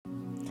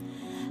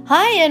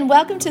Hi, and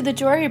welcome to the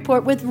Joy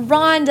Report with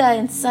Rhonda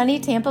in sunny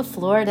Tampa,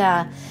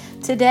 Florida.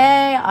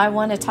 Today, I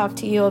want to talk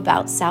to you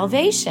about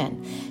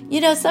salvation.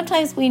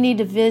 Sometimes we need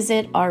to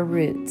visit our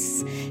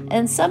roots,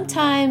 and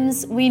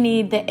sometimes we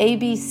need the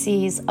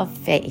ABCs of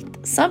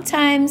faith.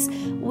 Sometimes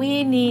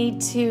we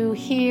need to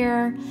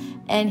hear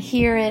and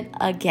hear it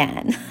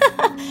again.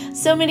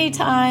 So many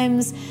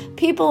times,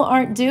 people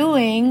aren't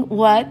doing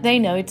what they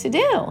know to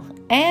do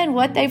and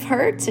what they've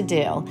heard to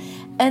do.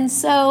 And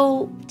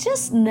so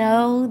just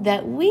know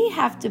that we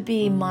have to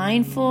be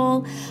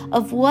mindful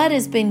of what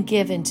has been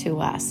given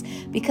to us,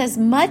 because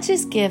much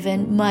is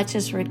given, much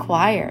is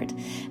required.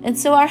 And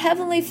so our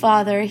Heavenly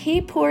Father,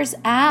 He pours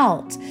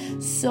out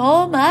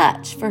so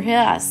much for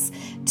us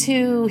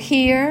to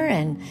hear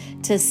and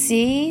to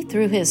see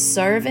through His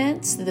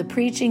servants, through the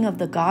preaching of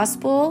the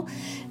gospel,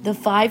 the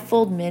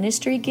fivefold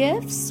ministry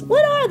gifts.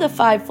 What are the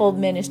fivefold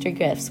ministry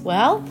gifts?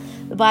 Well,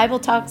 the Bible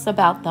talks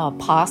about the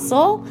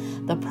apostle,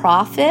 the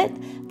prophet,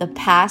 the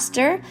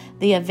pastor,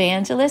 the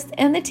evangelist,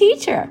 and the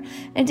teacher.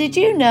 And did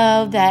you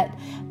know that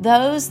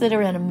those that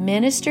are in a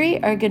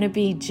ministry are going to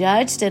be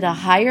judged at a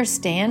higher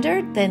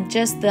standard than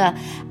just the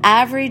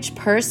average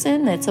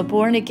person that's a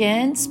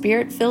born-again,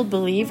 spirit-filled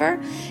believer?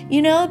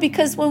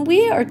 Because when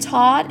we are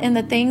taught in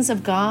the things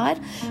of God,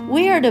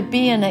 we are to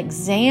be an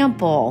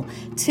example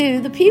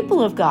to the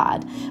people of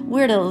God.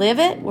 We're to live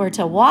it, we're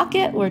to walk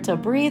it, we're to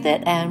breathe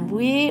it, and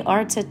we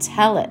are to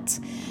tell it.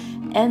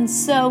 And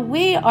so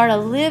we are a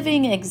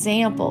living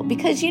example,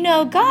 because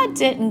God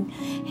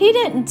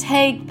didn't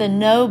take the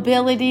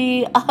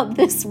nobility of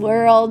this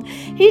world.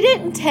 He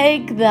didn't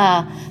take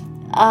the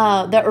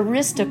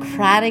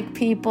aristocratic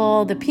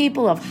people, the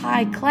people of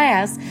high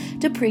class,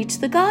 to preach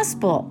the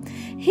gospel.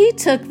 He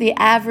took the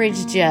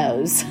average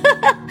Joes.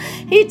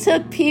 He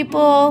took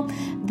people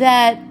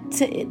that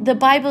the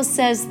Bible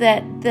says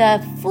that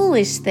the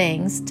foolish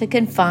things to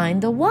confine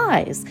the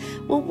wise.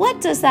 Well,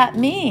 what does that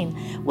mean?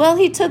 Well,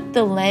 He took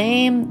the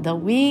lame, the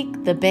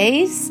weak, the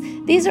base.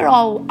 These are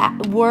all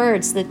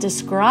words that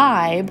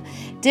describe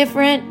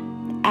different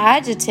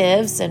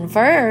adjectives and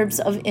verbs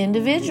of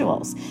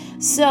individuals.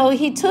 So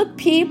He took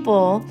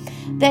people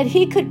that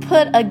He could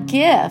put a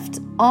gift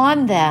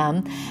on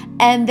them,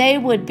 and they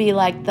would be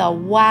like the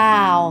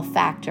wow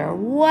factor.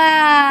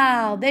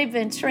 Wow, they've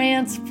been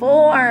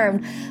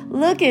transformed.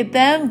 Look at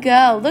them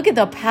go. Look at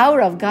the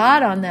power of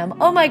God on them.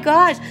 Oh my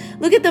gosh,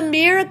 look at the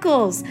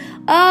miracles.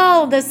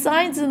 Oh, the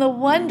signs and the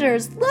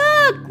wonders.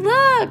 Look.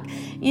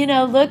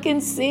 Look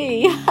and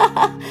see.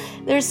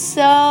 They're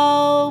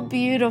so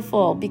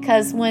beautiful,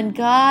 because when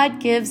God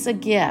gives a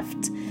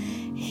gift,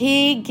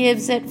 He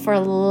gives it for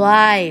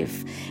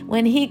life.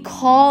 When He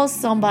calls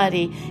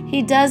somebody,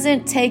 He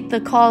doesn't take the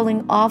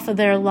calling off of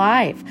their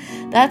life.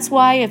 That's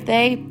why if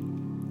they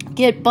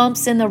get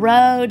bumps in the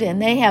road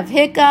and they have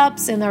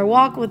hiccups in their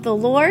walk with the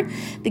Lord,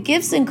 the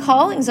gifts and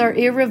callings are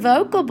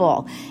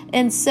irrevocable.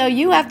 And so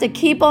you have to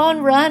keep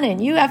on running.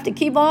 You have to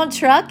keep on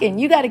trucking.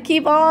 You got to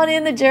keep on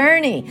in the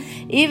journey,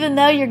 even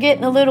though you're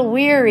getting a little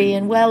weary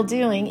and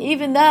well-doing,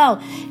 even though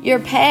your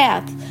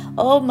path,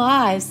 oh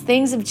my,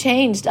 things have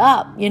changed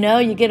up.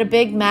 You get a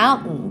big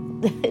mountain.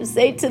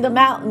 Say to the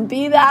mountain,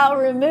 be thou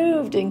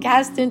removed and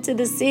cast into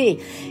the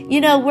sea.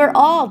 We're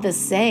all the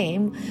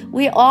same.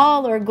 We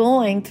all are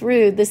going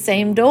through the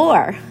same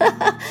door.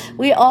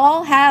 We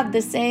all have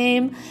the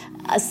same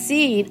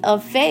seed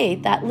of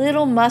faith, that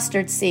little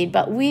mustard seed,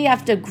 but we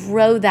have to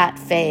grow that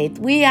faith.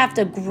 We have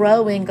to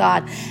grow in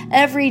God.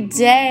 Every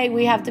day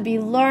we have to be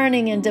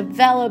learning and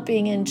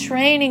developing and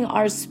training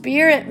our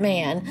spirit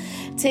man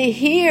to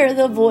hear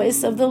the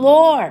voice of the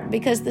Lord,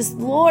 because this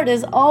Lord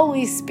is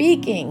always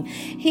speaking.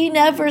 He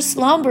never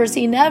slumbers.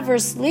 He never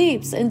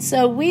sleeps. And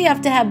so we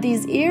have to have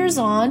these ears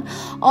on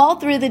all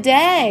through the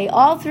day,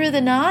 all through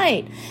the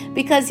night,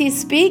 because He's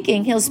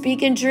speaking. He'll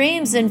speak in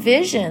dreams and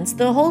visions.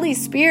 The Holy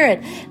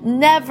Spirit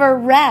never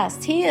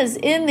rests. He is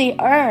in the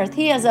earth.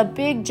 He has a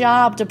big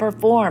job to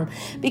perform,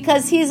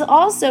 because He's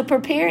also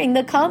preparing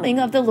the coming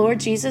of the Lord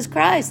Jesus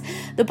Christ.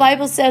 The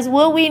Bible says,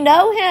 will we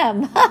know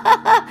Him?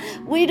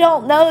 We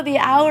don't know the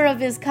hour of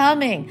His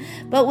coming,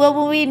 but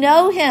will we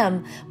know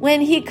Him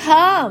when He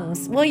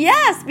comes? Well,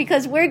 yes,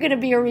 because we're going to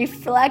be a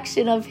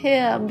reflection of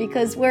Him,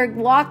 because we're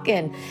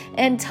walking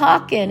and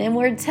talking and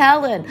we're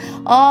telling.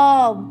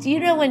 Oh, do you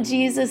know when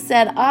Jesus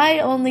said, I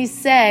only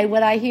say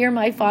what I hear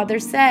my Father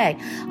say.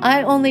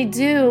 I only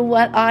do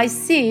what I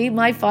see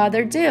my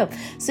Father do.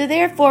 So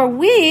therefore,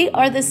 we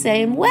are the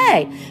same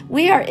way.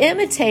 We are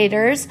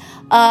imitators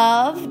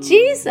of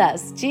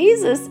Jesus.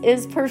 Jesus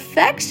is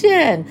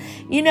perfection.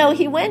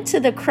 He went to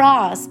the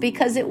cross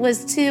because it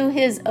was to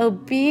His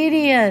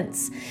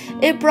obedience.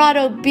 It brought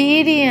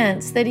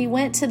obedience that He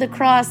went to the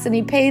cross and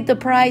He paid the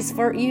price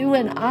for you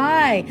and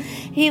I.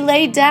 He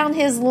laid down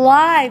His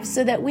life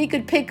so that we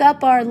could pick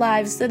up our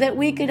lives, so that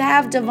we could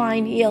have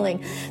divine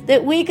healing,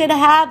 that we could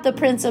have the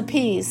Prince of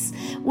Peace,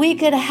 we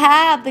could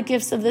have the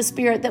gifts of the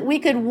Spirit, that we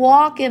could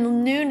walk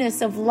in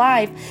newness of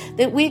life,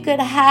 that we could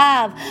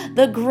have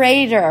the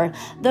greater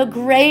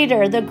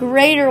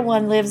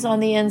one lives on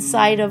the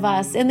inside of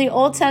us. In the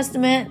Old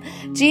Testament,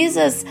 Jesus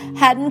Jesus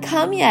hadn't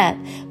come yet,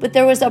 but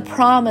there was a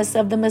promise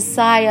of the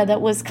Messiah that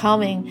was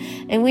coming.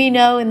 And we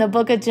know in the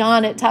book of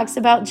John, it talks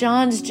about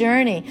John's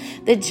journey,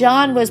 that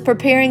John was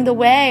preparing the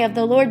way of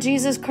the Lord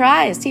Jesus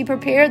Christ. He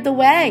prepared the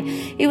way.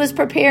 He was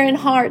preparing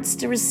hearts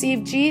to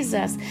receive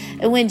Jesus.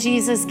 And when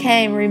Jesus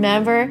came,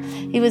 remember,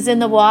 he was in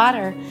the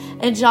water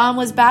and John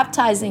was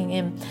baptizing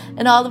him.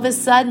 And all of a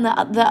sudden,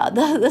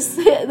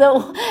 it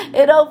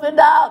opened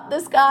up, the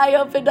sky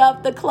opened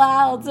up, the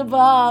clouds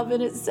above,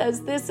 and it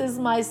says, "This is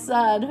my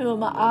son,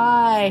 whom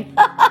I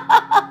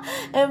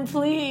am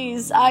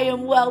pleased. I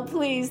am well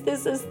pleased.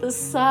 This is the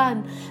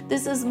son.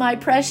 This is my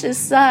precious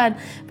son."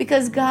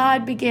 Because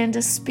God began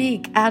to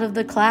speak out of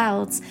the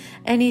clouds,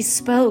 and he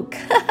spoke.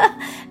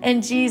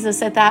 And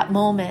Jesus at that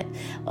moment,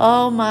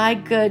 oh my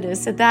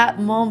goodness, at that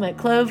moment,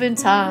 cloven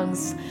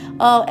tongues,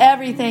 oh,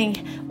 everything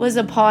was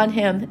upon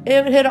him.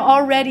 It had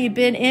already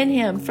been in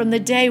him from the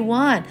day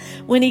one.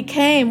 When he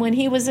came, when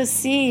he was a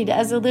seed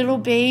as a little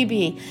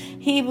baby,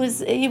 he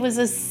was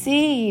a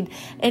seed,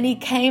 and he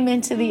came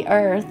into the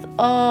earth.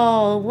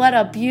 Oh, what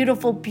a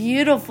beautiful,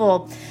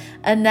 beautiful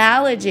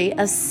analogy.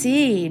 A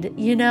seed,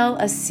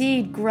 a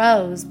seed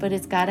grows, but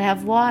it's got to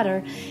have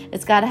water.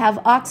 It's got to have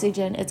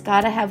oxygen. It's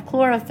got to have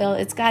chlorophyll.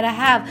 It's got to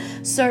have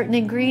certain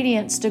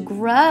ingredients to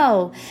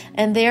grow.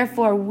 And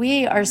therefore,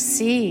 we are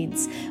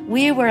seeds.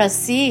 We were a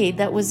seed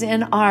that was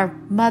in our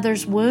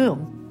mother's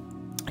womb.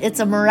 It's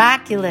a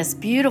miraculous,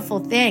 beautiful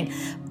thing.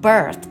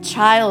 Birth,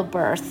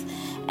 childbirth,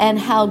 and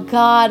how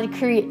God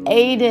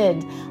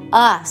created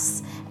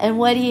us and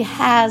what he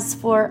has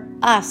for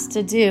us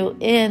to do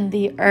in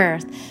the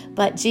earth.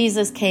 But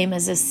Jesus came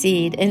as a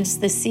seed, and it's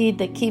the seed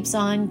that keeps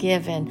on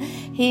giving.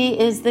 He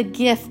is the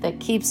gift that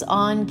keeps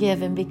on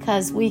giving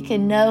because we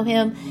can know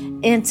him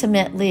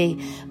intimately.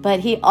 But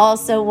he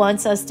also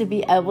wants us to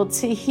be able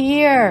to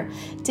hear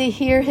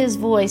his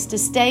voice, to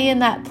stay in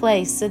that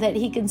place so that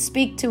he can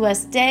speak to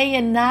us day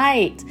and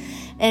night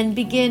and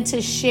begin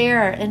to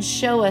share and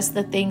show us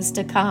the things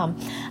to come.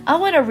 I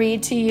want to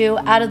read to you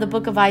out of the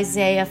book of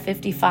Isaiah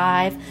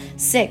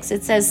 55:6.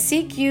 It says,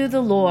 seek you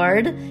the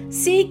Lord,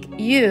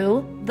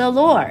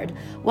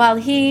 while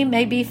he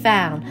may be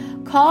found.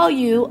 Call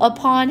you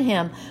upon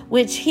him,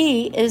 which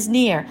he is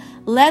near.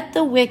 Let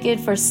the wicked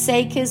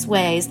forsake his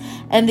ways,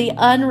 and the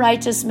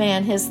unrighteous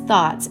man his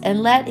thoughts,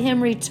 and let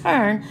him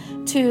return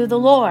to the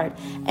Lord,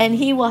 and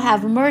he will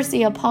have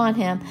mercy upon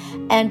him,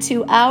 and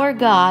to our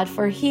God,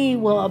 for he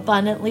will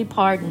abundantly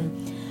pardon.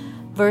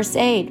 Verse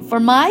 8, for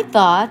my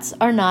thoughts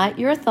are not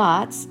your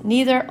thoughts,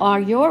 neither are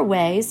your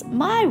ways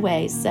my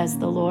ways, says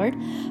the Lord.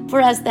 For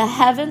as the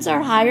heavens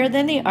are higher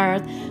than the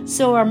earth,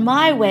 so are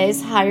my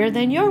ways higher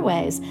than your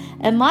ways,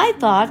 and my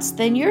thoughts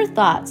than your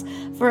thoughts.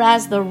 For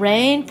as the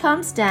rain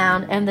comes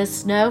down and the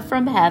snow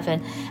from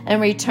heaven,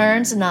 and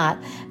returns not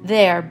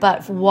there,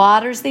 but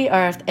waters the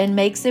earth and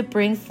makes it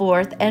bring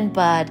forth and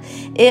bud,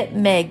 it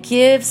may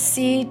give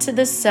seed to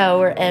the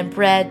sower and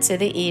bread to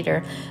the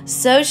eater.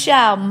 So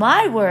shall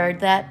my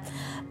word that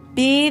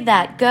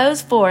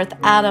goes forth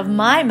out of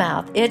my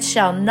mouth, it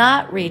shall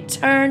not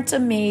return to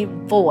me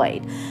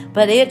void,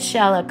 but it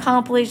shall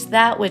accomplish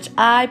that which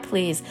I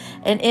please,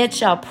 and it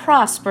shall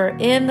prosper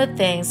in the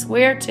things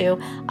whereto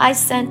I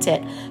sent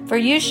it. For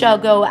you shall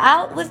go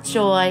out with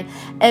joy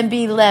and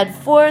be led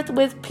forth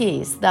with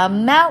peace. The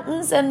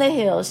mountains and the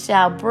hills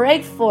shall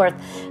break forth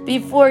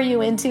before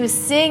you into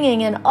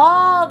singing, and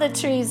all the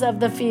trees of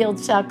the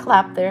field shall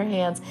clap their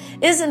hands.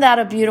 Isn't that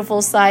a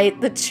beautiful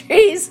sight? The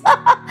trees,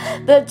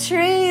 the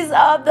trees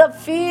of the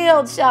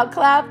field shall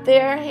clap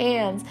their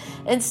hands.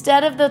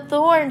 Instead of the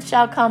thorn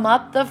shall come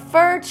up the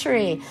fir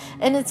tree,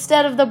 and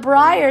instead of the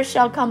briar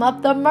shall come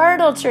up the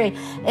myrtle tree,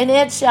 and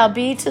it shall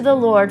be to the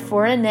Lord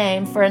for a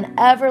name, for an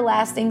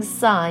everlasting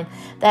sign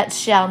that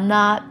shall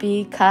not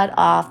be cut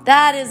off.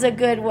 That is a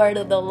good word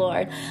of the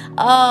Lord.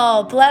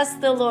 Oh, bless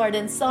the Lord.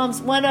 In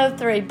Psalms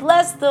 103,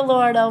 bless the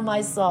Lord, O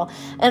my soul,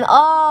 and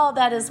all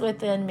that is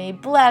within me.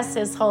 Bless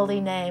his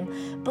holy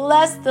name.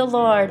 Bless the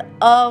Lord,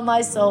 O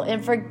my soul,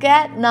 and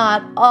forget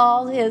not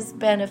all his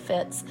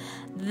benefits.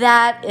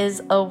 That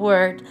is a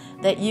word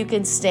that you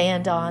can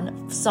stand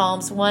on.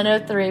 Psalms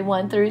 103,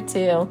 1 through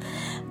 2.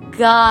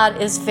 God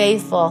is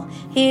faithful.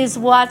 He is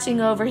watching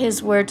over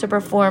his word to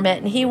perform it,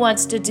 and he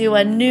wants to do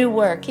a new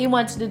work. He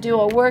wants to do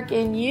a work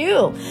in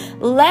you.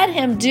 Let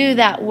him do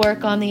that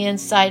work on the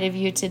inside of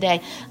you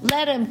today.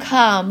 Let him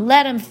come.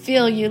 Let him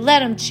fill you.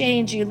 Let him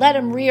change you. Let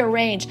him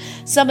rearrange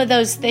some of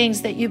those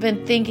things that you've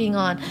been thinking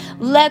on.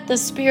 Let the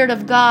Spirit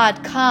of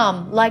God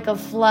come like a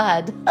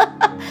flood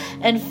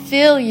and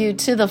fill you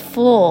to the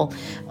full,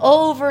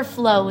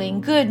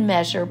 overflowing, good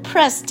measure,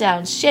 pressed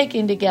down,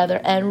 shaking together,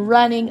 and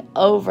running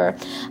over.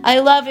 I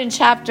love in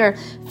chapter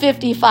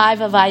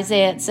 55 of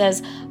Isaiah, it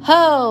says,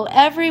 ho,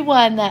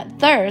 everyone that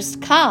thirsts,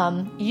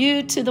 come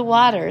you to the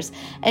waters,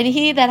 and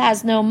he that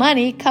has no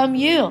money, come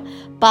you,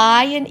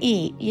 buy and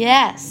eat.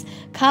 Yes,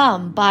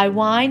 come, buy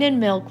wine and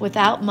milk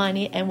without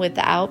money and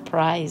without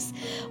price.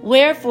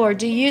 Wherefore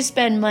do you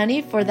spend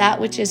money for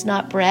that which is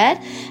not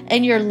bread,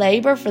 and your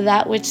labor for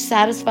that which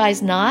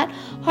satisfies not?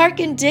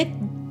 Hearken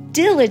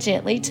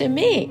diligently to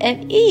me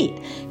and eat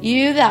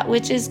you that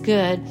which is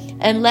good,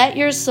 and let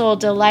your soul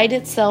delight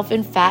itself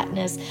in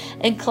fatness.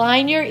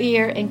 Incline your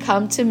ear and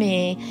come to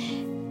me.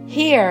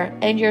 Hear,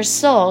 and your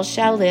soul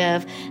shall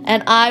live,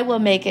 and I will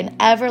make an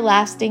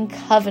everlasting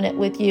covenant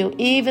with you,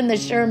 even the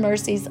sure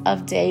mercies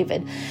of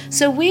David.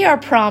 So we are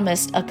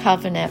promised a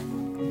covenant.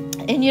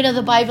 And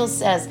the Bible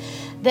says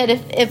that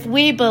if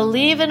we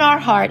believe in our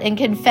heart and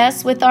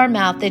confess with our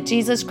mouth that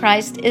Jesus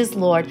Christ is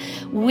Lord,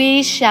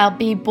 we shall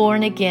be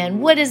born again.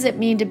 What does it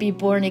mean to be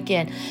born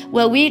again?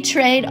 Well, we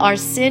trade our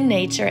sin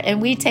nature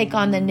and we take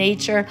on the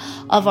nature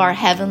of our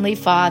Heavenly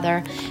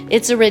Father.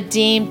 It's a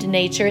redeemed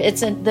nature.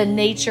 It's the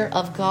nature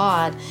of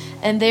God.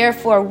 And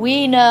therefore,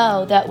 we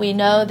know that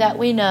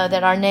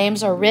our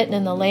names are written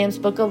in the Lamb's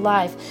Book of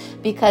Life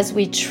because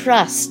we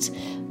trust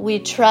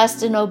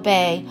and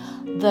obey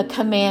the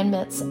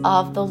commandments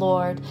of the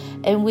Lord.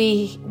 And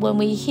when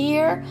we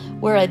hear,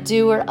 we're a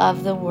doer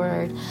of the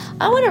word.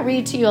 I want to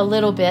read to you a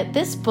little bit.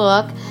 This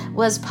book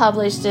was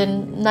published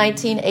in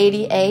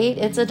 1988.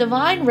 It's a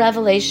divine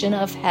revelation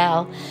of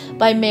hell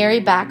by Mary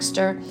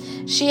Baxter.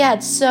 She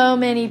had so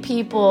many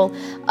people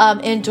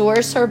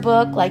endorse her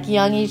book, like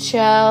Young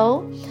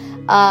Cho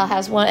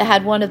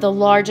had one of the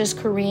largest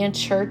Korean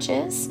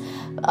churches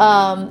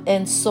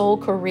in Seoul,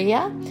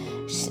 Korea.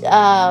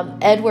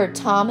 Edward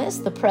Thomas,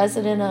 the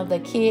president of the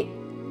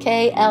KLTJ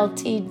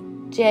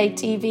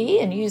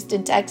TV in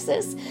Houston,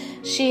 Texas.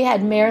 She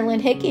had Marilyn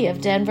Hickey of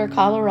Denver,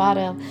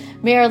 Colorado.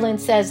 Marilyn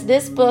says,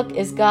 this book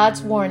is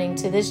God's warning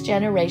to this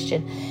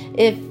generation.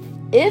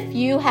 If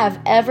you have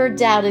ever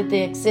doubted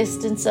the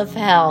existence of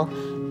hell,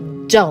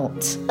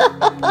 don't.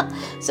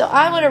 So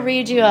I want to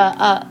read you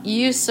a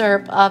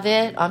usurp of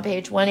it on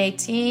page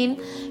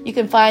 118. You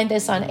can find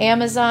this on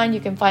Amazon.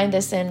 You can find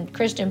this in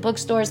Christian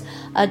bookstores.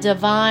 A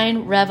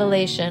Divine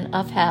Revelation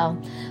of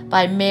Hell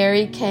by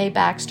Mary K.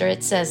 Baxter.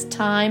 It says,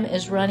 time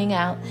is running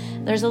out.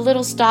 There's a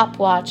little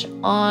stopwatch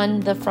on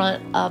the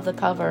front of the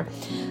cover.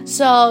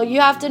 So you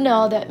have to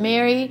know that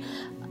Mary,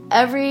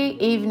 every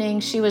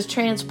evening, she was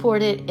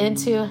transported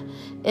into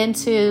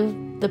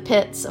the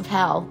pits of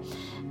hell.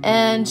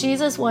 And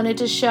Jesus wanted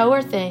to show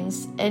her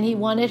things, and he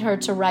wanted her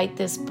to write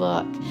this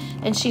book.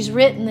 And she's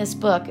written this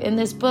book, and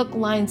this book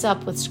lines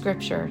up with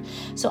Scripture.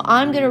 So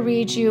I'm going to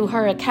read you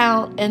her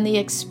account and the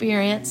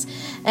experience,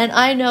 and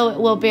I know it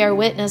will bear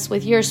witness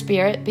with your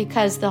spirit,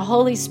 because the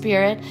Holy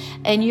Spirit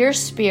and your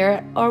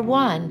spirit are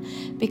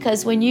one.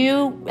 Because when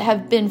you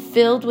have been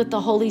filled with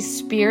the Holy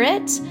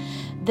Spirit,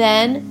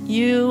 then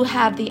you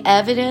have the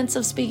evidence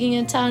of speaking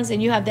in tongues,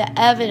 and you have the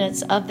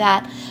evidence of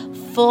that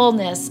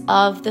fullness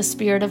of the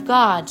Spirit of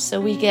God.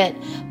 So we get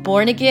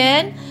born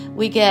again,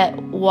 we get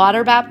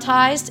water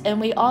baptized,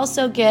 and we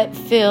also get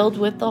filled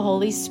with the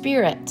Holy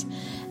Spirit.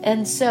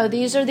 And so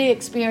these are the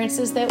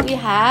experiences that we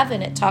have,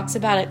 and it talks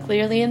about it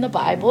clearly in the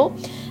Bible.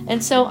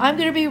 And so I'm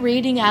going to be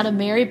reading out of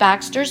Mary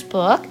Baxter's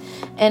book,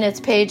 and it's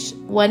page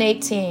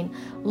 118.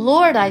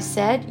 Lord, I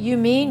said, you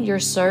mean your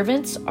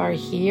servants are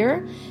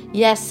here?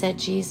 Yes, said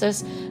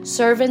Jesus,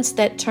 servants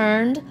that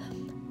turned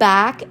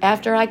back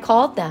after I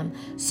called them,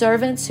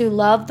 servants who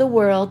loved the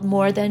world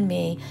more than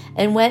me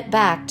and went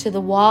back to the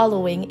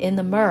wallowing in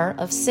the mire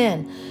of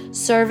sin,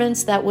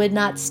 servants that would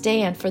not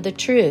stand for the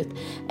truth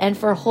and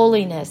for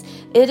holiness.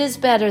 It is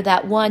better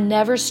that one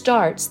never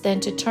starts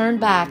than to turn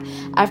back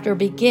after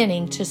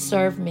beginning to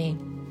serve me.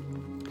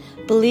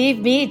 Believe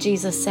me,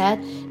 Jesus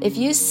said, if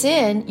you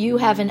sin, you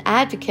have an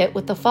advocate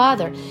with the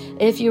Father.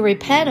 If you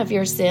repent of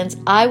your sins,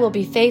 I will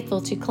be faithful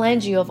to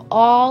cleanse you of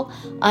all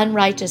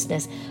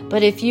unrighteousness.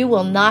 But if you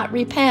will not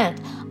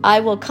repent, I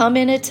will come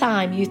in a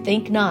time you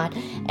think not,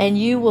 and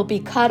you will be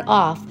cut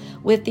off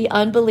with the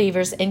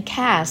unbelievers and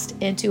cast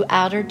into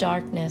outer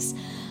darkness.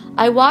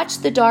 I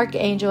watched the dark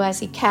angel as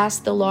he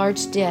cast the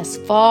large disc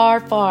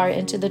far, far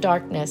into the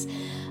darkness.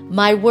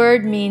 My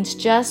word means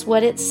just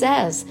what it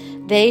says.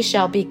 They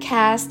shall be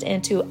cast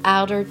into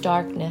outer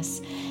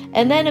darkness.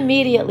 And then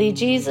immediately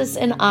Jesus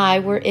and I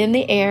were in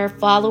the air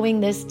following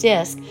this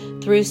disc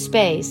through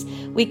space.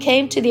 We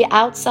came to the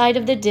outside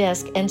of the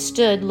disc and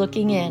stood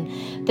looking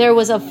in. There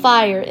was a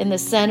fire in the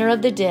center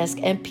of the disc,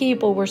 and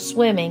people were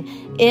swimming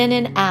in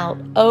and out,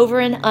 over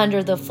and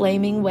under the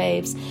flaming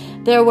waves.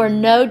 There were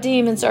no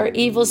demons or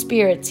evil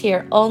spirits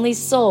here, only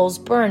souls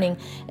burning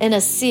in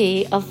a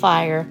sea of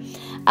fire.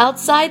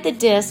 Outside the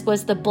disc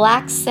was the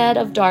black set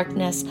of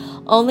darkness.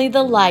 Only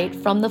the light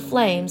from the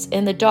flames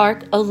in the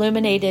dark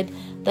illuminated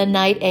the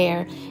night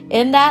air.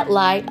 In that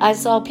light, I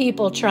saw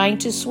people trying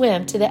to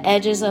swim to the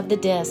edges of the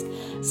disc.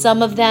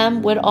 Some of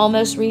them would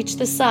almost reach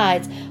the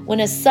sides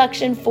when a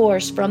suction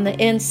force from the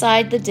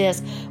inside the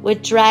disc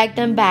would drag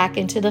them back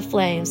into the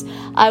flames.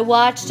 I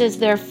watched as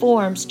their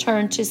forms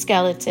turned to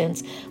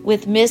skeletons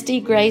with misty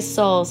gray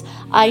souls.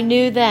 I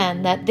knew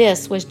then that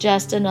this was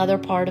just another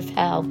part of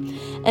hell.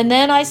 And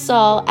then I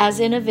saw, as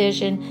in a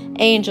vision,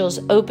 angels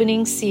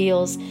opening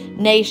seals.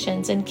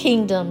 Nations and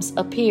kingdoms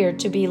appeared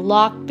to be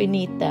locked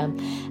beneath them.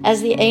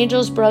 As the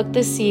angels broke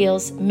the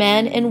seals,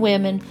 men and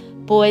women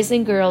boys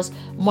and girls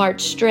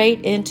marched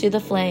straight into the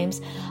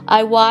flames.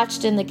 I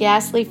watched in the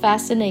ghastly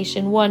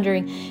fascination,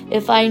 wondering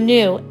if I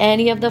knew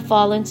any of the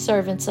fallen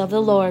servants of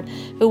the Lord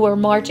who were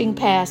marching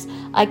past.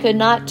 I could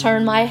not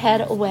turn my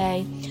head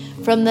away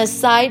from the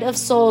sight of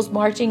souls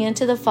marching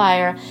into the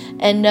fire,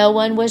 and no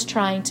one was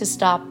trying to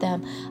stop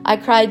them. I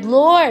cried,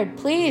 "Lord,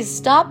 please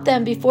stop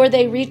them before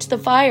they reach the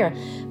fire."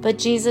 But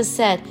Jesus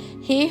said,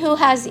 "He who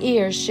has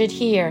ears should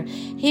hear.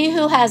 He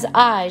who has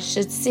eyes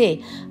should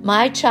see.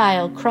 My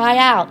child, cry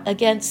out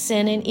against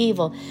sin and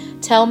evil.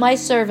 Tell my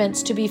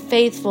servants to be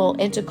faithful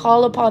and to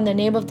call upon the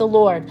name of the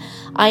Lord.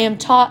 I am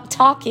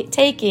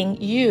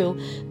taking you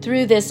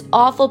through this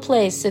awful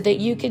place so that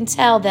you can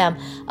tell them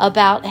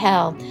about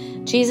hell."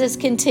 Jesus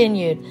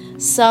continued,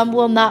 "Some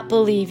will not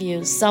believe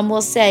you. Some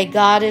will say,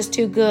 'God is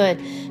too good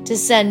to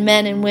send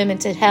men and women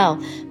to hell.'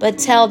 But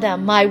tell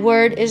them, my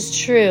word is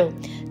true.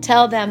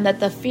 Tell them that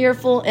the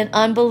fearful and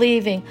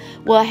unbelieving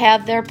will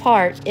have their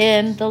part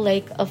in the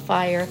lake of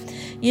fire."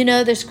 You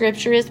know, the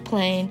scripture is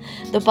plain.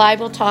 The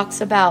Bible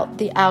talks about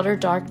the outer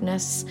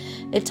darkness.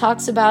 It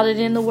talks about it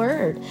in the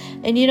Word.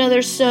 And you know,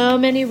 there's so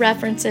many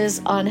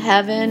references on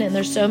heaven, and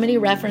there's so many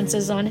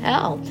references on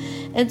hell.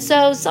 And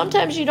so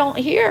sometimes you don't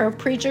hear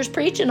preachers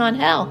preaching on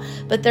hell,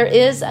 but there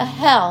is a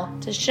hell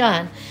to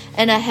shun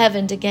and a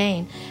heaven to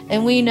gain.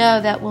 And we know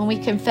that when we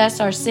confess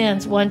our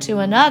sins one to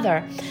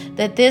another,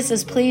 that this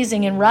is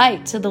pleasing and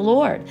right to the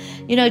Lord.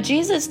 You know,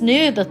 Jesus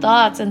knew the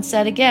thoughts and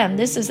said again,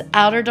 this is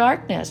outer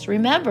darkness.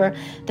 Remember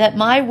that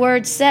my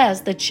word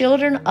says the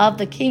children of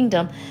the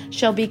kingdom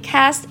shall be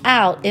cast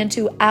out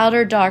into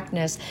outer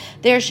darkness.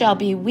 There shall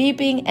be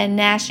weeping and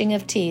gnashing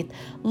of teeth.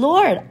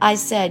 Lord, I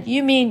said,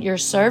 you mean your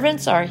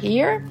servants are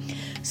here?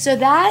 So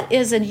that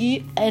is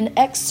an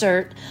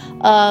excerpt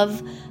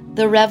of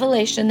the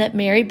revelation that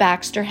Mary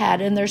Baxter had,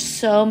 and there's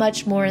so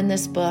much more in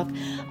this book.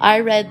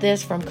 I read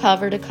this from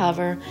cover to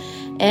cover,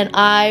 and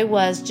I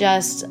was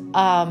just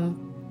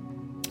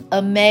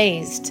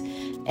amazed,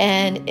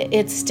 and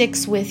it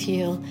sticks with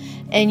you.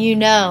 And you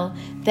know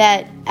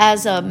that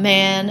as a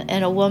man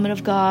and a woman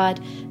of God,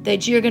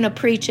 that you're going to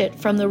preach it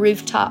from the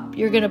rooftop.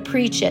 You're going to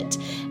preach it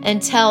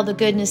and tell the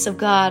goodness of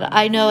God.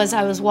 I know as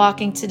I was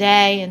walking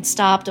today and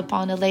stopped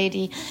upon a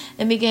lady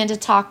and began to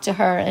talk to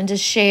her and to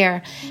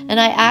share. And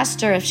I asked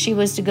her if she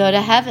was to go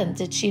to heaven.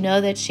 Did she know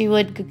that she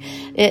would,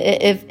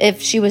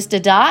 if she was to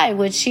die,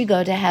 would she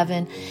go to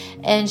heaven?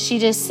 And she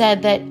just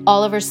said that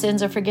all of her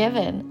sins are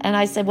forgiven. And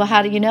I said, well,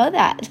 how do you know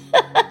that?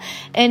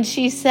 And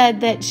she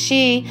said that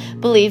she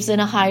believes in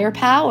a higher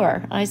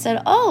power. I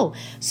said, oh,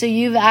 so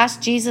you've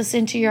asked Jesus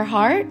into your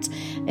heart?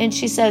 And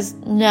she says,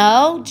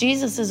 no,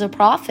 Jesus is a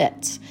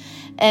prophet.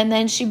 And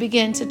then she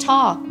began to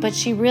talk, but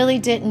she really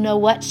didn't know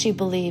what she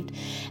believed.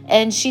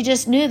 And she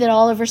just knew that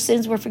all of her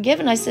sins were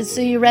forgiven. I said,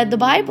 so you read the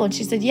Bible? And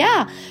she said,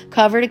 yeah,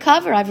 cover to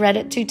cover. I've read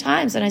it 2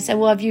 times. And I said,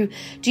 well, do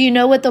you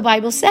know what the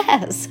Bible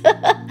says?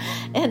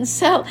 And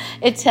so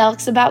it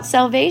talks about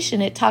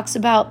salvation. It talks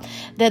about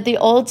that the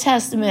Old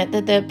Testament,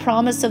 that the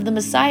promise of the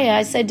Messiah.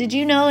 I said, did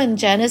you know in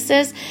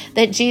Genesis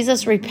that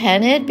Jesus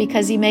repented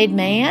because he made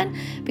man?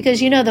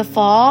 Because you know the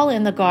fall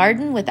in the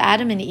garden with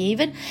Adam and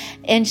Eve?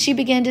 And she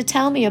began to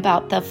tell me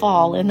about the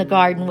fall in the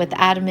garden with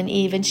Adam and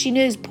Eve. And she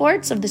knew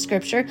parts of the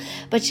scripture,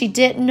 but she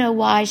didn't know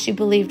why she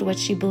believed what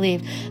she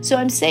believed. So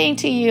I'm saying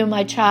to you,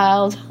 my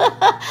child,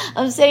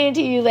 I'm saying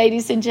to you,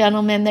 ladies and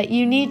gentlemen, that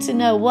you need to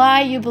know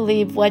why you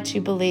believe what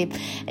you believe.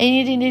 And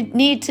you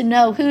need to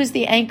know who's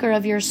the anchor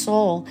of your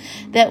soul.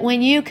 That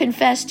when you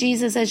confess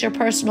Jesus as your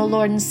personal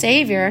Lord and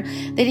Savior,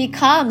 that he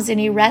comes and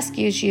he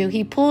rescues you.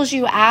 He pulls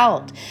you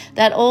out.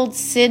 That old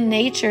sin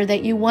nature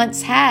that you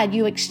once had,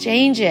 you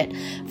exchange it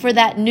for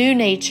that new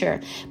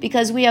nature.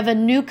 Because we have a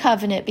new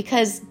covenant,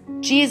 because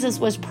Jesus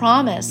was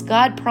promised,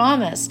 God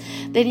promised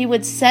that he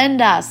would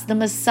send us the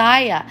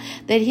Messiah,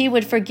 that he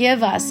would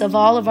forgive us of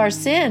all of our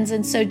sins.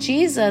 And so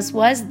Jesus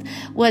was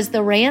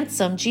the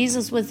ransom.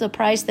 Jesus was the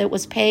price that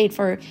was paid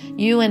for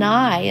you and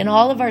I and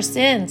all of our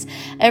sins.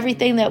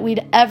 Everything that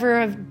we'd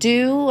ever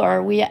do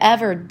or we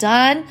ever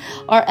done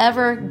or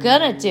ever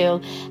gonna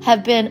do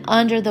have been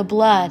under the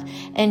blood.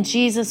 And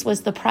Jesus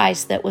was the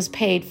price that was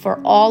paid for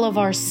all of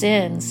our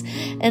sins.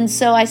 And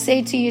so I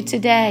say to you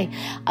today,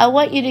 I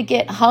want you to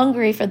get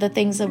hungry for the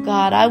things of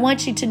God. I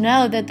want you to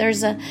know that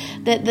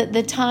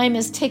the time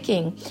is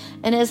ticking.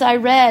 And as I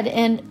read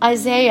in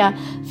Isaiah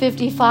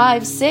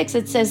 55:6,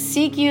 it says,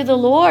 seek you the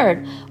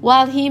Lord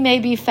while he may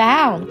be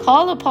found.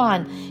 Call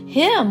upon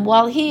him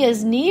while he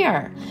is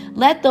near.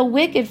 Let the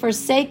wicked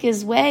forsake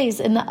his ways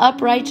and the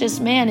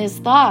uprighteous man his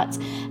thoughts,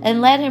 and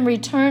let him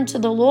return to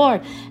the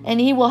Lord, and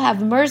he will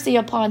have mercy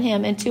upon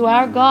him and to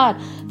our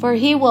God, for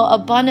he will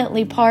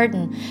abundantly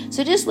pardon.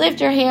 So just lift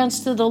your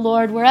hands to the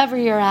Lord wherever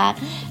you're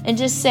at and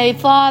just say,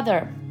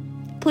 Father,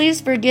 please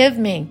forgive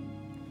me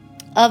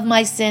of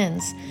my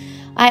sins.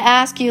 I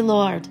ask you,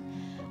 Lord,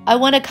 I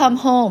want to come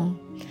home.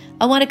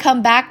 I want to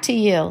come back to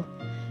you.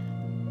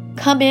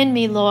 Come in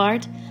me,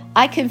 Lord.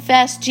 I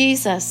confess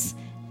Jesus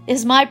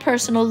is my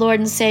personal Lord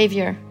and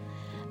Savior.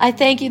 I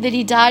thank you that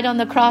he died on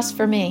the cross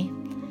for me.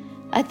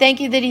 I thank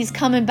you that he's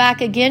coming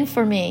back again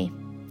for me.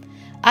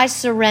 I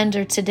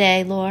surrender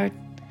today, Lord.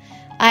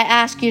 I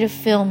ask you to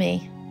fill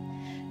me,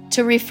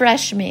 to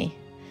refresh me,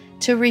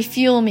 to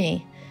refuel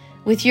me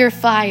with your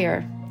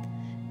fire,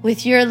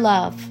 with your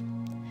love,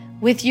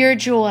 with your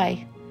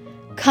joy.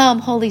 Come,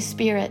 Holy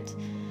Spirit,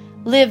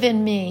 live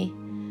in me,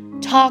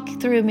 talk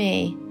through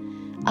me.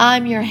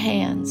 I'm your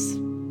hands,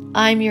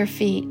 I'm your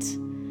feet.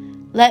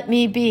 Let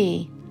me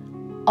be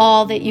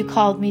all that you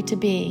called me to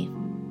be.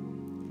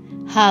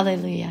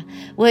 Hallelujah.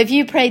 Well, if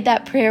you prayed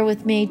that prayer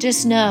with me,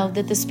 just know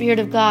that the Spirit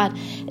of God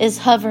is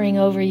hovering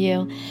over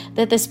you,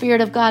 that the Spirit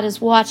of God is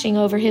watching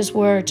over His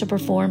word to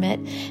perform it.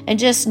 And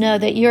just know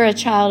that you're a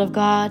child of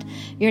God.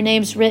 Your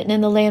name's written in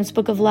the Lamb's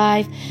Book of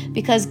Life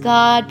because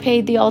God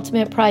paid the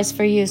ultimate price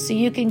for you so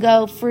you can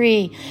go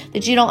free,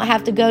 that you don't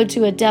have to go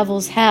to a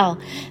devil's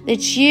hell,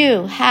 that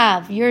you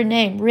have your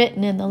name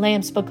written in the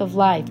Lamb's Book of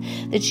Life,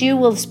 that you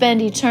will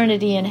spend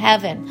eternity in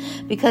heaven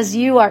because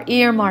you are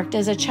earmarked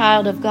as a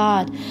child of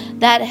God.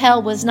 That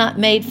hell was not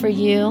made for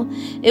you.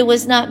 It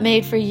was not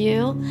made for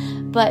you,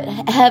 but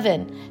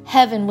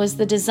heaven was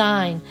the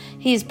design.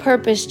 He's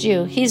purposed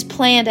you. He's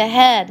planned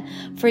ahead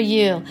for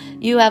you.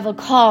 You have a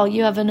call.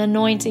 You have an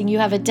anointing. You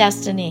have a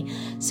destiny.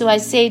 So I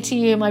say to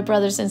you, my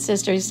brothers and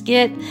sisters,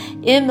 get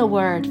in the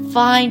Word.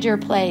 Find your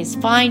place.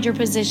 Find your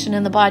position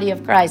in the body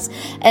of Christ.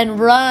 And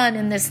run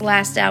in this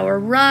last hour.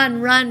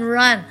 Run, run,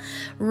 run.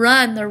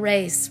 Run the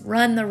race.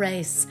 Run the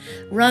race.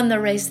 Run the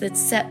race that's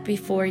set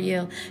before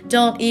you.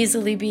 Don't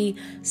easily be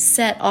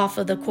set off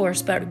of the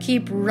course, but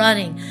keep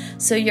running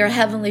so your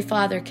Heavenly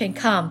Father can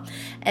come.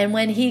 And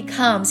when He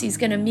comes, He's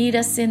going to meet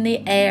us in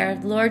the air.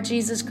 Lord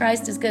Jesus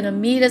Christ is going to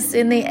meet us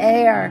in the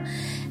air.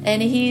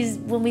 And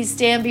when we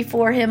stand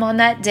before Him on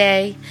that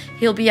day,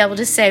 He'll be able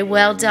to say,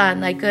 well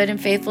done, thy good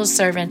and faithful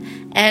servant.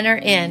 Enter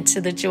into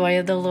the joy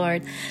of the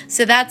Lord.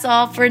 So that's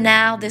all for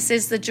now. This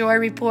is the Joy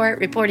Report,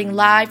 reporting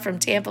live from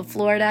Tampa,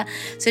 Florida.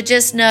 So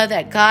just know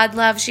that God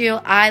loves you,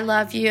 I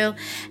love you,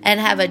 and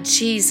have a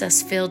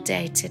Jesus-filled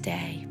day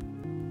today.